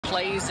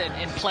plays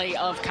and play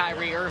of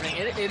Kyrie Irving.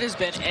 It has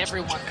been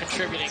everyone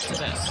contributing to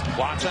this.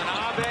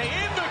 Watanabe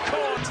in the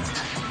corner.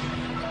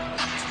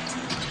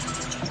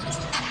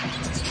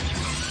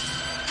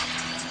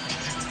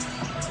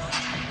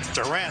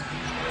 Durant.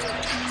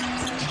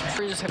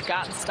 Have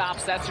gotten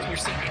stops. That's what you're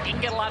seeing. You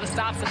didn't get a lot of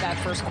stops in that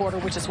first quarter,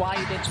 which is why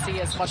you didn't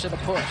see as much of the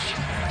push.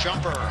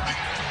 Jumper.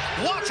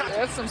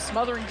 That's some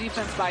smothering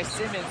defense by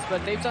Simmons,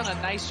 but they've done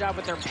a nice job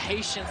with their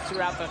patience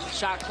throughout the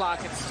shot clock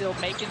and still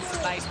making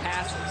some nice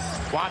passes.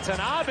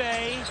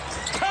 Watanabe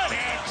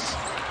connects.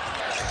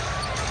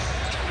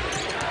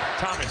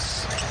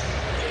 Thomas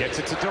gets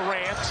it to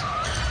Durant.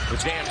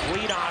 With Van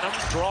Vliet on him,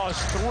 draws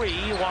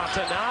three.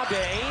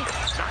 Watanabe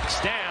knocks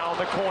down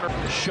the corner.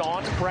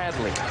 Sean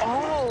Bradley.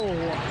 Oh!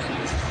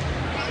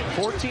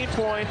 14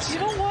 points. You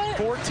know what?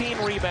 14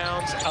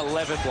 rebounds,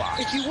 11 blocks.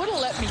 If you would have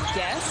let me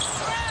guess.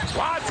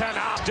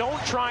 Watanabe.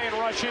 Don't try and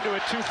rush into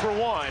it 2 for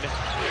 1.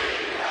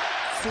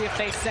 See if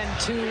they send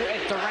 2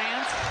 at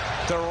Durant.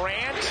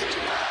 Durant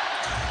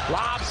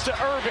lobs to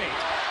Irving.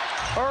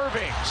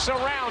 Irving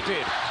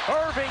surrounded.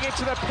 Irving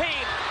into the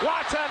paint.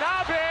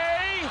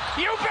 Watanabe.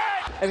 You bet.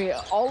 I mean,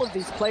 all of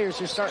these players,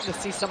 you're starting to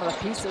see some of the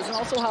pieces, and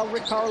also how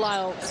Rick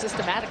Carlisle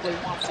systematically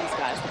wants these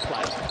guys to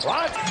play.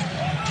 What?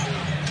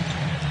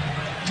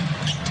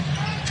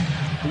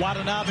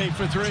 Watanabe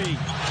for 3.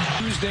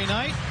 Tuesday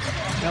night,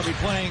 they'll be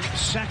playing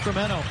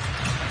Sacramento.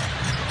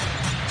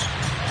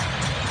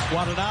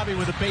 Watanabe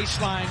with a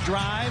baseline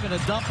drive and a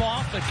dump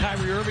off that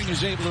Kyrie Irving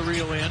is able to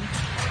reel in.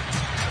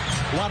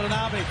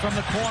 Watanabe from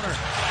the corner.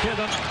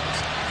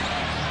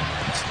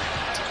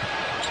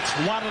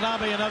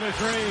 Watanabe another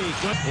 3.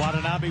 Good.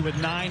 Watanabe with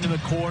 9 in the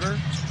quarter.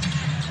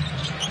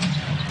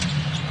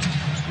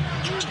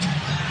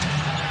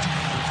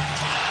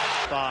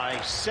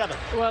 By 7.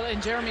 Well,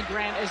 and Jeremy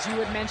Grant, as you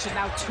had mentioned,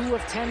 now 2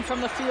 of 10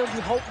 from the field.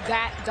 You hope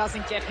that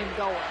doesn't get him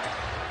going.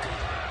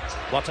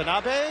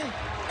 Watanabe.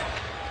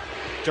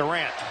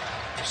 Durant.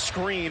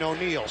 Screen,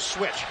 O'Neal.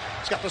 Switch.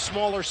 He's got the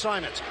smaller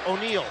Simons.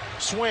 O'Neal.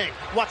 Swing.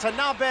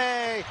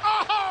 Watanabe.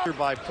 Oh!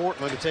 By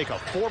Portland to take a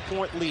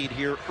 4-point lead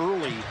here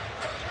early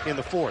in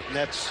the fourth. And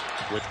that's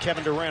with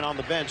Kevin Durant on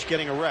the bench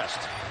getting a rest.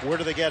 Where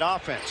do they get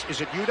offense?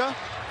 Is it Yuta?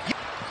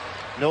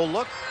 No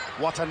look.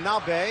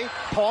 Watanabe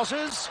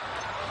pauses.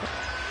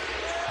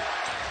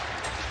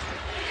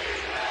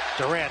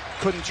 Durant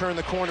couldn't turn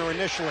the corner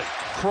initially.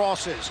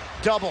 Crosses.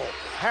 Double.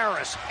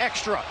 Harris.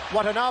 Extra.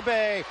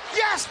 Watanabe.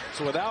 Yes!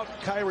 So without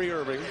Kyrie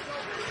Irving,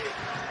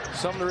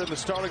 Sumner in the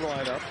starting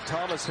lineup.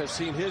 Thomas has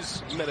seen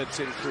his minutes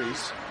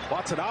increase.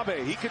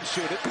 Watanabe, he can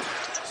shoot it.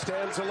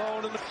 Stands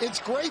alone. It's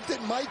great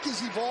that Mike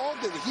has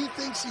evolved and he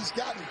thinks he's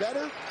gotten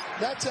better.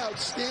 That's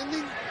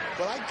outstanding.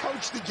 But I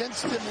coached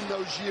against him in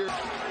those years.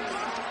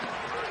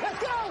 Let's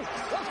go!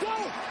 Let's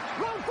go!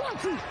 Run,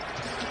 Foxy!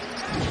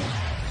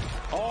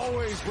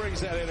 Always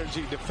brings that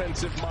energy,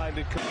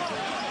 defensive-minded.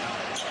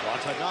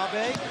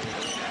 Watanabe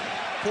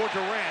for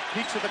Durant.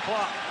 Peeks of the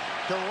clock.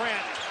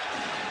 Durant.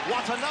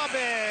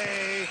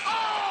 Watanabe.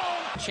 Oh!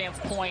 Chance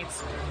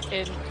points,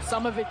 and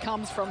some of it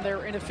comes from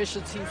their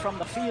inefficiency from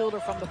the field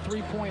or from the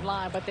three-point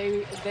line, but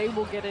they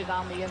will get it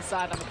on the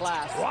inside of the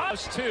glass.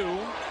 Was 2.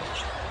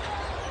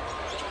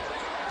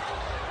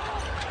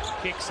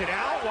 Kicks it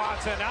out.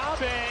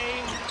 Watanabe.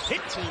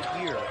 Hit team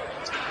here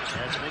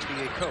as an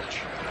NBA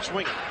coach.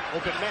 Swinging.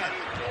 Open man.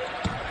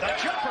 The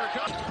jumper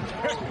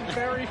goes.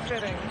 Very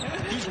fitting.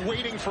 He's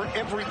waiting for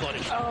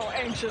everybody. Oh,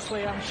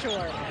 anxiously, I'm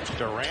sure.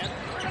 Durant.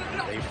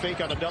 They fake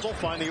on a double.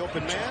 Find the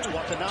open man.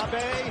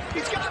 Watanabe.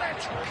 He's got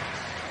it.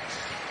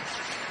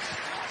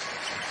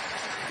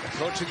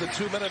 Approaching the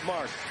 2-minute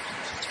mark.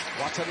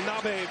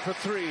 Watanabe for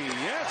 3.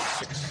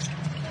 Yes.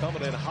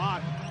 Coming in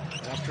hot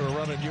after a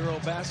run at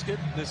Eurobasket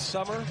this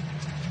summer.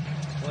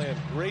 Playing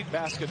great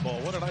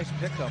basketball. What a nice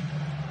pickup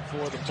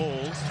for the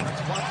Bulls.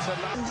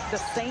 The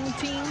same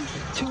team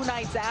 2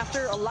 nights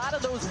after. A lot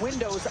of those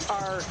windows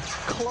are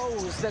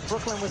closed that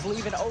Brooklyn was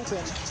leaving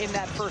open in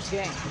that first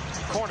game.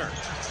 Corner.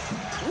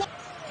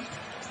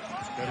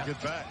 Gotta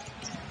get back.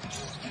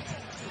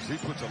 He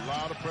puts a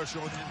lot of pressure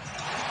on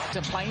you.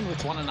 To playing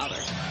with one another.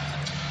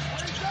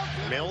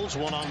 Mills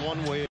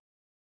one-on-one with.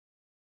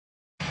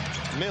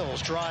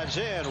 Mills drives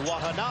in.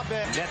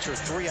 Watanabe. Nets are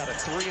 3 out of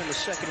 3 in the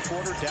second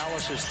quarter.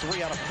 Dallas is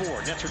 3 out of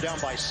 4. Nets are down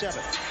by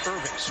 7.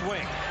 Irving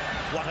swing.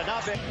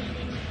 Watanabe.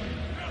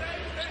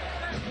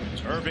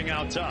 Irving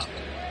out top.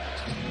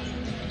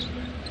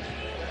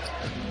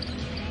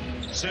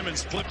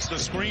 Simmons flips the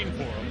screen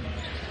for him.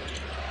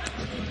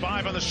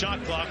 5 on the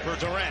shot clock for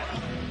Durant.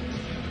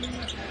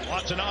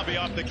 Watanabe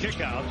off the kick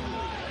out.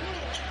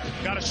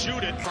 Got to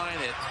shoot it. Find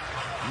it.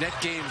 Net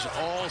games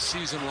all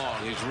season long.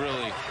 He's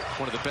really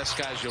one of the best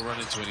guys you'll run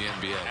into in the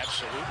NBA.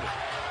 Absolutely.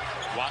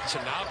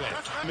 Watanabe.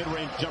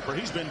 Mid-range jumper.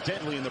 He's been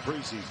deadly in the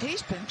preseason.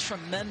 He's been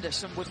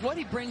tremendous. And with what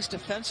he brings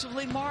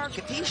defensively, Mark,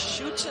 if he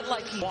shoots it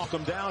like he... Walk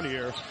him down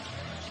here.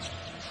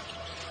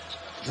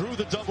 Drew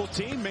the double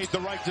team, made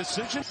the right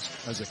decision.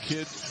 As a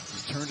kid,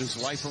 he turned his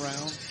life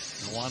around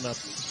and wound up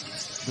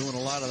doing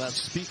a lot of that,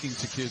 speaking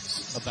to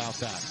kids about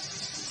that.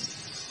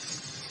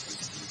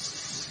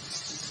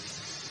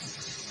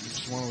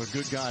 one of the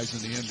good guys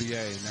in the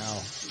NBA.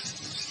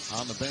 Now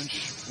on the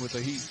bench with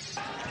the Heat.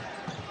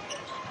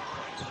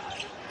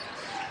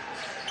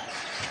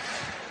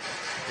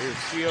 Here's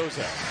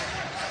Chiozza.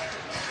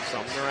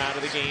 Sumner out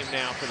of the game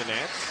now for the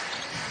Nets.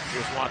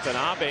 Here's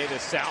Watanabe, the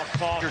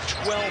southpaw.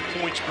 12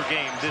 points per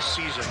game this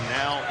season.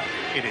 Now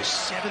it is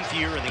 7th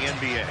year in the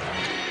NBA.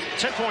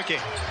 10-point game.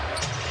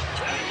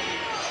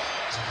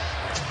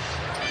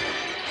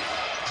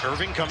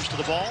 Irving comes to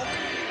the ball.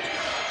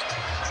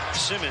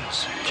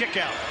 Simmons, kick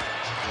out.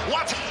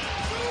 What?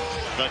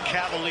 The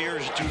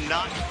Cavaliers do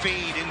not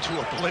fade into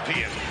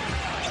oblivion.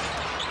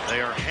 They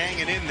are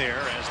hanging in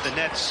there as the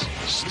Nets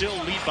still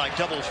lead by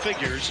double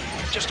figures.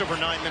 Just over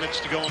 9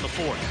 minutes to go in the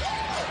fourth.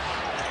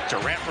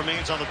 Durant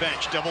remains on the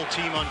bench. Double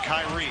team on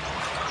Kyrie.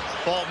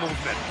 Ball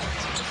movement.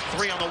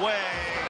 3 on the way.